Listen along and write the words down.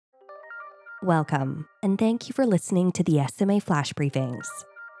Welcome, and thank you for listening to the SMA Flash Briefings.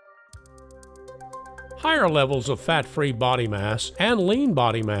 Higher levels of fat-free body mass and lean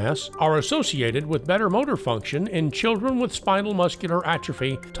body mass are associated with better motor function in children with spinal muscular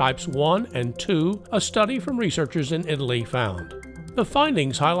atrophy types 1 and 2, a study from researchers in Italy found. The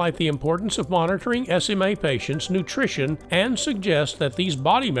findings highlight the importance of monitoring SMA patients' nutrition and suggest that these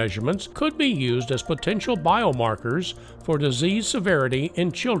body measurements could be used as potential biomarkers for disease severity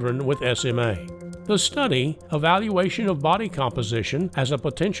in children with SMA. The study, Evaluation of Body Composition as a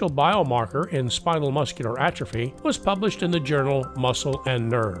Potential Biomarker in Spinal Muscular Atrophy, was published in the journal Muscle and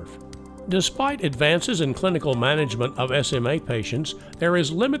Nerve. Despite advances in clinical management of SMA patients, there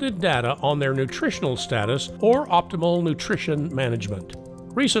is limited data on their nutritional status or optimal nutrition management.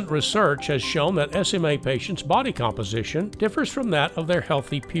 Recent research has shown that SMA patients' body composition differs from that of their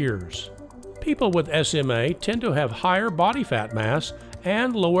healthy peers. People with SMA tend to have higher body fat mass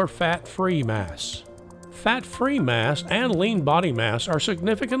and lower fat-free mass. Fat-free mass and lean body mass are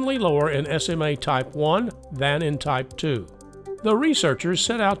significantly lower in SMA type 1 than in type 2. The researchers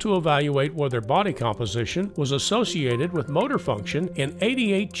set out to evaluate whether body composition was associated with motor function in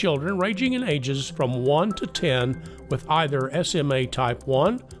 88 children ranging in ages from 1 to 10 with either SMA type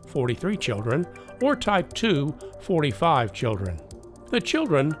 1, 43 children, or type 2, 45 children. The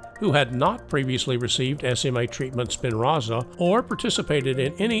children, who had not previously received SMA treatment Spinraza or participated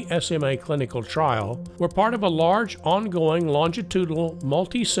in any SMA clinical trial, were part of a large ongoing longitudinal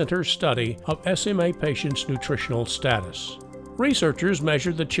multi-center study of SMA patients' nutritional status. Researchers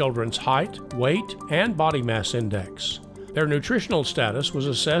measured the children's height, weight, and body mass index. Their nutritional status was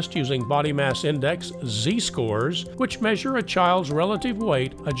assessed using body mass index Z-scores, which measure a child's relative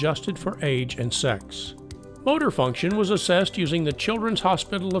weight adjusted for age and sex. Motor function was assessed using the Children's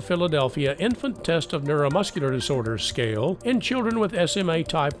Hospital of Philadelphia Infant Test of Neuromuscular Disorders scale in children with SMA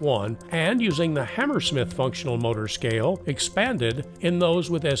type 1 and using the Hammersmith Functional Motor Scale expanded in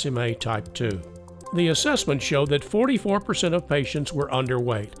those with SMA type 2. The assessment showed that 44% of patients were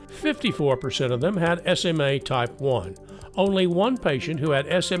underweight. 54% of them had SMA type 1. Only one patient who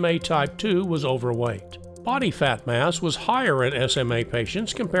had SMA type 2 was overweight. Body fat mass was higher in SMA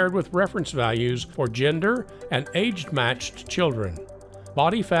patients compared with reference values for gender and age-matched children.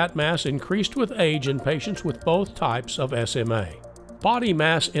 Body fat mass increased with age in patients with both types of SMA. Body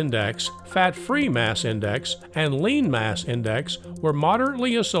mass index, fat-free mass index, and lean mass index were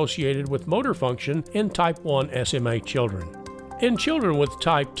moderately associated with motor function in type 1 SMA children. In children with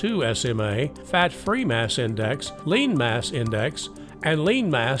type 2 SMA, fat-free mass index, lean mass index, and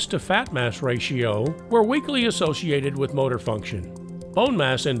lean mass to fat mass ratio were weakly associated with motor function. Bone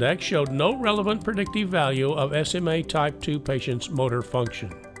mass index showed no relevant predictive value of SMA type 2 patients' motor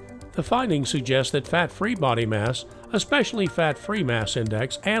function. The findings suggest that fat-free body mass, especially fat-free mass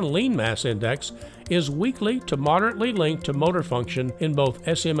index and lean mass index, is weakly to moderately linked to motor function in both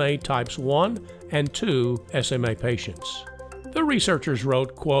SMA types 1 and 2 SMA patients. The researchers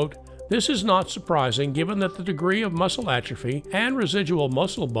wrote, quote, "This is not surprising given that the degree of muscle atrophy and residual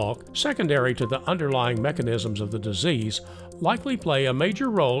muscle bulk secondary to the underlying mechanisms of the disease likely play a major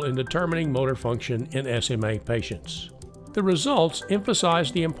role in determining motor function in SMA patients." The results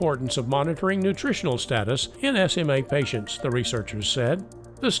emphasize the importance of monitoring nutritional status in SMA patients, the researchers said.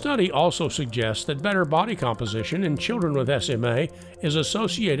 The study also suggests that better body composition in children with SMA is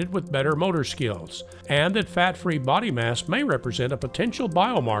associated with better motor skills, and that fat-free body mass may represent a potential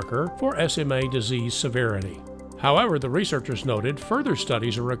biomarker for SMA disease severity. However, the researchers noted further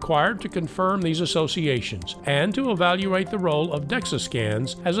studies are required to confirm these associations and to evaluate the role of DEXA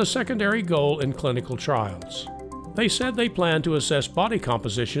scans as a secondary goal in clinical trials. They said they plan to assess body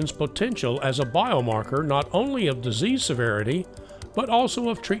composition's potential as a biomarker not only of disease severity, but also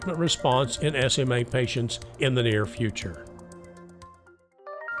of treatment response in SMA patients in the near future.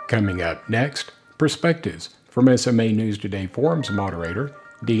 Coming up next, perspectives from SMA News Today Forum's moderator,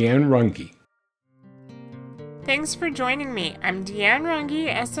 Deanne Runge. Thanks for joining me. I'm Deanne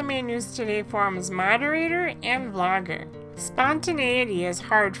Runge, SMA News Today Forum's moderator and vlogger. Spontaneity is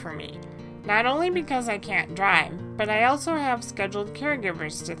hard for me. Not only because I can't drive, but I also have scheduled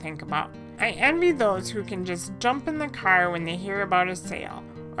caregivers to think about. I envy those who can just jump in the car when they hear about a sale,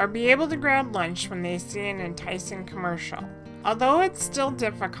 or be able to grab lunch when they see an enticing commercial. Although it's still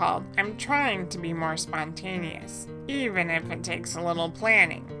difficult, I'm trying to be more spontaneous, even if it takes a little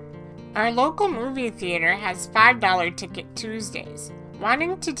planning. Our local movie theater has $5 ticket Tuesdays.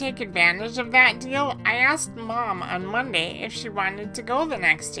 Wanting to take advantage of that deal, I asked Mom on Monday if she wanted to go the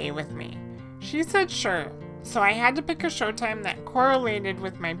next day with me. She said sure, so I had to pick a showtime that correlated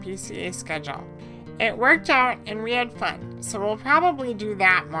with my PCA schedule. It worked out and we had fun, so we'll probably do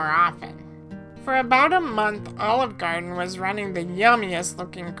that more often. For about a month, Olive Garden was running the yummiest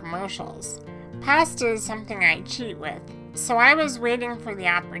looking commercials. Pasta is something I cheat with, so I was waiting for the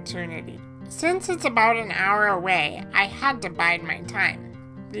opportunity. Since it's about an hour away, I had to bide my time.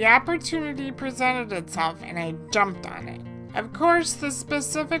 The opportunity presented itself and I jumped on it. Of course, the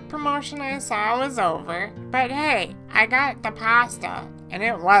specific promotion I saw was over, but hey, I got the pasta and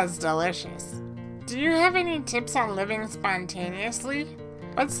it was delicious. Do you have any tips on living spontaneously?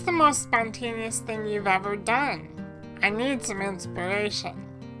 What's the most spontaneous thing you've ever done? I need some inspiration.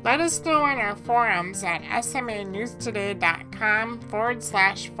 Let us know on our forums at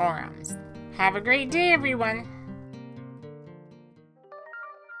smanewstoday.com/forums. Have a great day, everyone.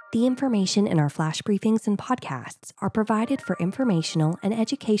 The information in our flash briefings and podcasts are provided for informational and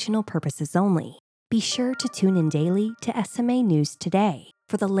educational purposes only. Be sure to tune in daily to SMA News Today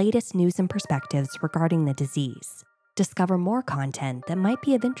for the latest news and perspectives regarding the disease. Discover more content that might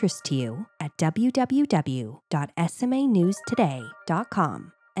be of interest to you at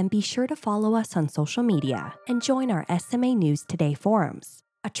www.smanewstoday.com. And be sure to follow us on social media and join our SMA News Today forums,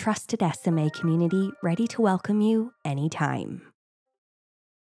 a trusted SMA community ready to welcome you anytime.